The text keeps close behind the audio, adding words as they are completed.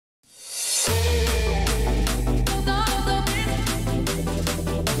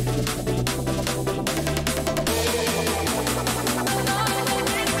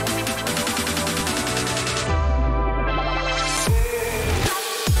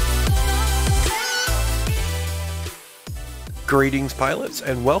Greetings pilots,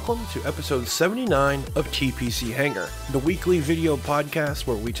 and welcome to episode 79 of TPC Hangar, the weekly video podcast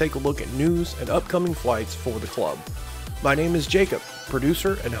where we take a look at news and upcoming flights for the club. My name is Jacob,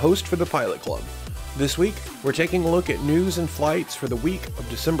 producer and host for the Pilot Club. This week, we're taking a look at news and flights for the week of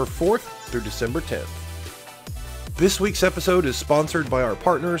December 4th through December 10th. This week's episode is sponsored by our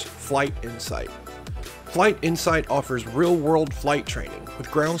partners, FlightInsight. FlightInsight offers real-world flight training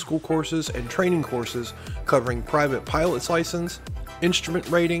with ground school courses and training courses covering private pilot's license, instrument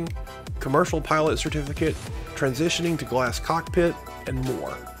rating, commercial pilot certificate, transitioning to glass cockpit, and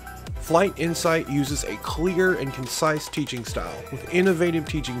more. FlightInsight uses a clear and concise teaching style with innovative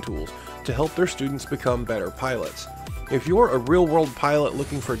teaching tools to help their students become better pilots. If you're a real-world pilot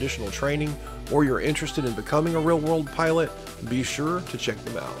looking for additional training, or you're interested in becoming a real-world pilot, be sure to check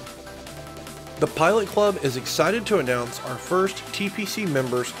them out. The Pilot Club is excited to announce our first TPC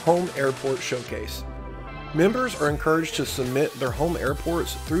members home airport showcase. Members are encouraged to submit their home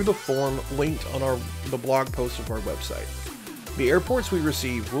airports through the form linked on the blog post of our website. The airports we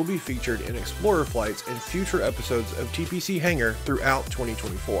receive will be featured in Explorer flights and future episodes of TPC Hangar throughout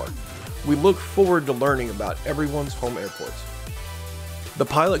 2024. We look forward to learning about everyone's home airports. The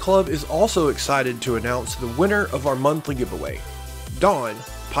Pilot Club is also excited to announce the winner of our monthly giveaway. Dawn,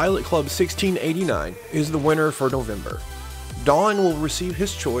 Pilot Club 1689, is the winner for November. Dawn will receive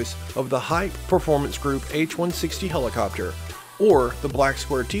his choice of the Hype Performance Group H-160 helicopter or the Black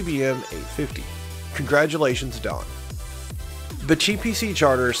Square TBM 850. Congratulations, Dawn. The TPC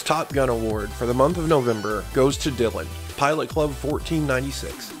Charters Top Gun Award for the month of November goes to Dylan, Pilot Club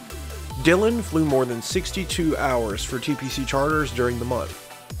 1496. Dylan flew more than 62 hours for TPC Charters during the month.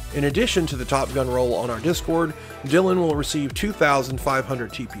 In addition to the Top Gun role on our Discord, Dylan will receive 2,500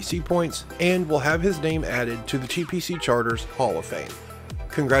 TPC points and will have his name added to the TPC Charters Hall of Fame.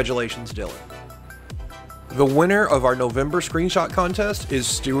 Congratulations, Dylan. The winner of our November screenshot contest is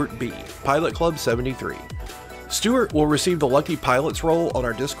Stuart B, Pilot Club 73. Stuart will receive the Lucky Pilots role on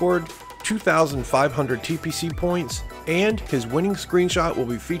our Discord, 2,500 TPC points, and his winning screenshot will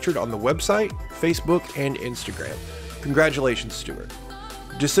be featured on the website, Facebook, and Instagram. Congratulations, Stuart.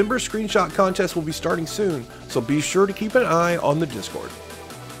 December screenshot contest will be starting soon, so be sure to keep an eye on the Discord.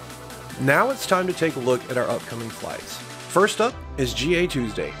 Now it's time to take a look at our upcoming flights. First up is GA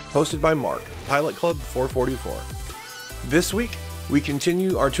Tuesday, hosted by Mark, Pilot Club 444. This week, we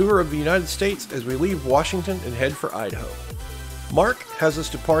continue our tour of the United States as we leave Washington and head for Idaho. Mark has us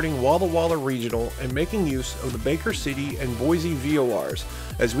departing Walla Walla Regional and making use of the Baker City and Boise VORs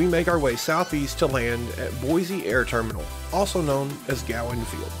as we make our way southeast to land at Boise Air Terminal, also known as Gowan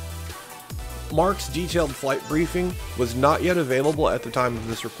Field. Mark's detailed flight briefing was not yet available at the time of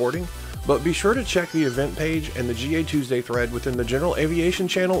this recording, but be sure to check the event page and the GA Tuesday thread within the General Aviation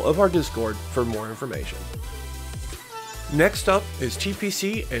channel of our Discord for more information. Next up is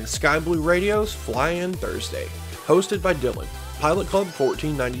TPC and Sky Blue Radio's Fly In Thursday, hosted by Dylan, Pilot Club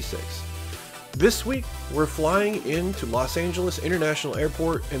 1496. This week, we're flying into Los Angeles International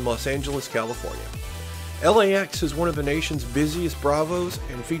Airport in Los Angeles, California. LAX is one of the nation's busiest Bravos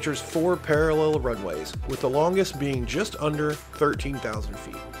and features 4 parallel runways, with the longest being just under 13,000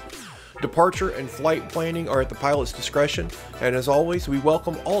 feet. Departure and flight planning are at the pilot's discretion, and as always, we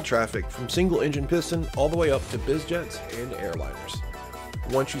welcome all traffic from single-engine piston all the way up to bizjets and airliners.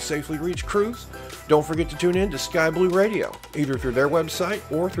 Once you safely reach cruise, don't forget to tune in to Sky Blue Radio, either through their website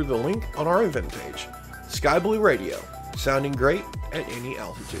or through the link on our event page. Sky Blue Radio, sounding great at any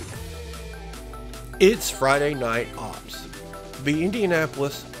altitude. It's Friday Night Ops. The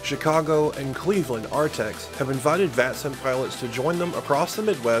Indianapolis, Chicago, and Cleveland RTECs have invited VATSIM pilots to join them across the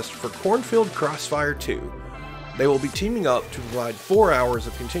Midwest for Cornfield Crossfire 2. They will be teaming up to provide 4 hours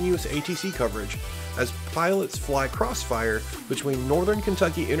of continuous ATC coverage as pilots fly Crossfire between Northern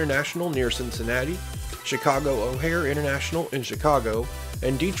Kentucky International near Cincinnati, Chicago O'Hare International in Chicago,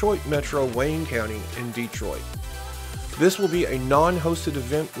 and Detroit Metro Wayne County in Detroit. This will be a non-hosted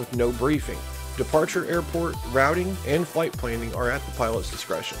event with no briefing. Departure, airport, routing, and flight planning are at the pilot's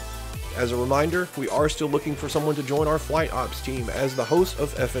discretion. As a reminder, we are still looking for someone to join our flight ops team as the host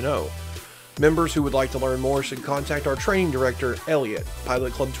of F&O. Members who would like to learn more should contact our training director, Elliot,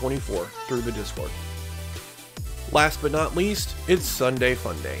 Pilot Club 24, through the Discord. Last but not least, it's Sunday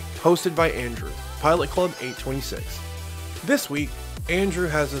Fun Day, hosted by Andrew, Pilot Club 826. This week, Andrew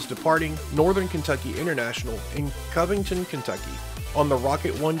has us departing Northern Kentucky International in Covington, Kentucky, on the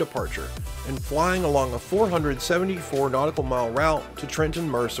Rocket 1 departure, and flying along a 474 nautical mile route to Trenton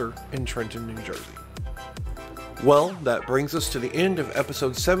Mercer in Trenton, New Jersey. Well, that brings us to the end of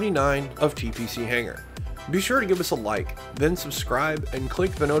episode 79 of TPC Hangar. Be sure to give us a like, then subscribe and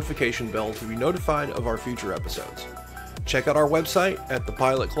click the notification bell to be notified of our future episodes. Check out our website at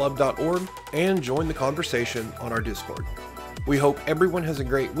thepilotclub.org and join the conversation on our Discord. We hope everyone has a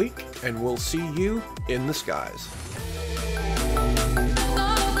great week, and we'll see you in the skies.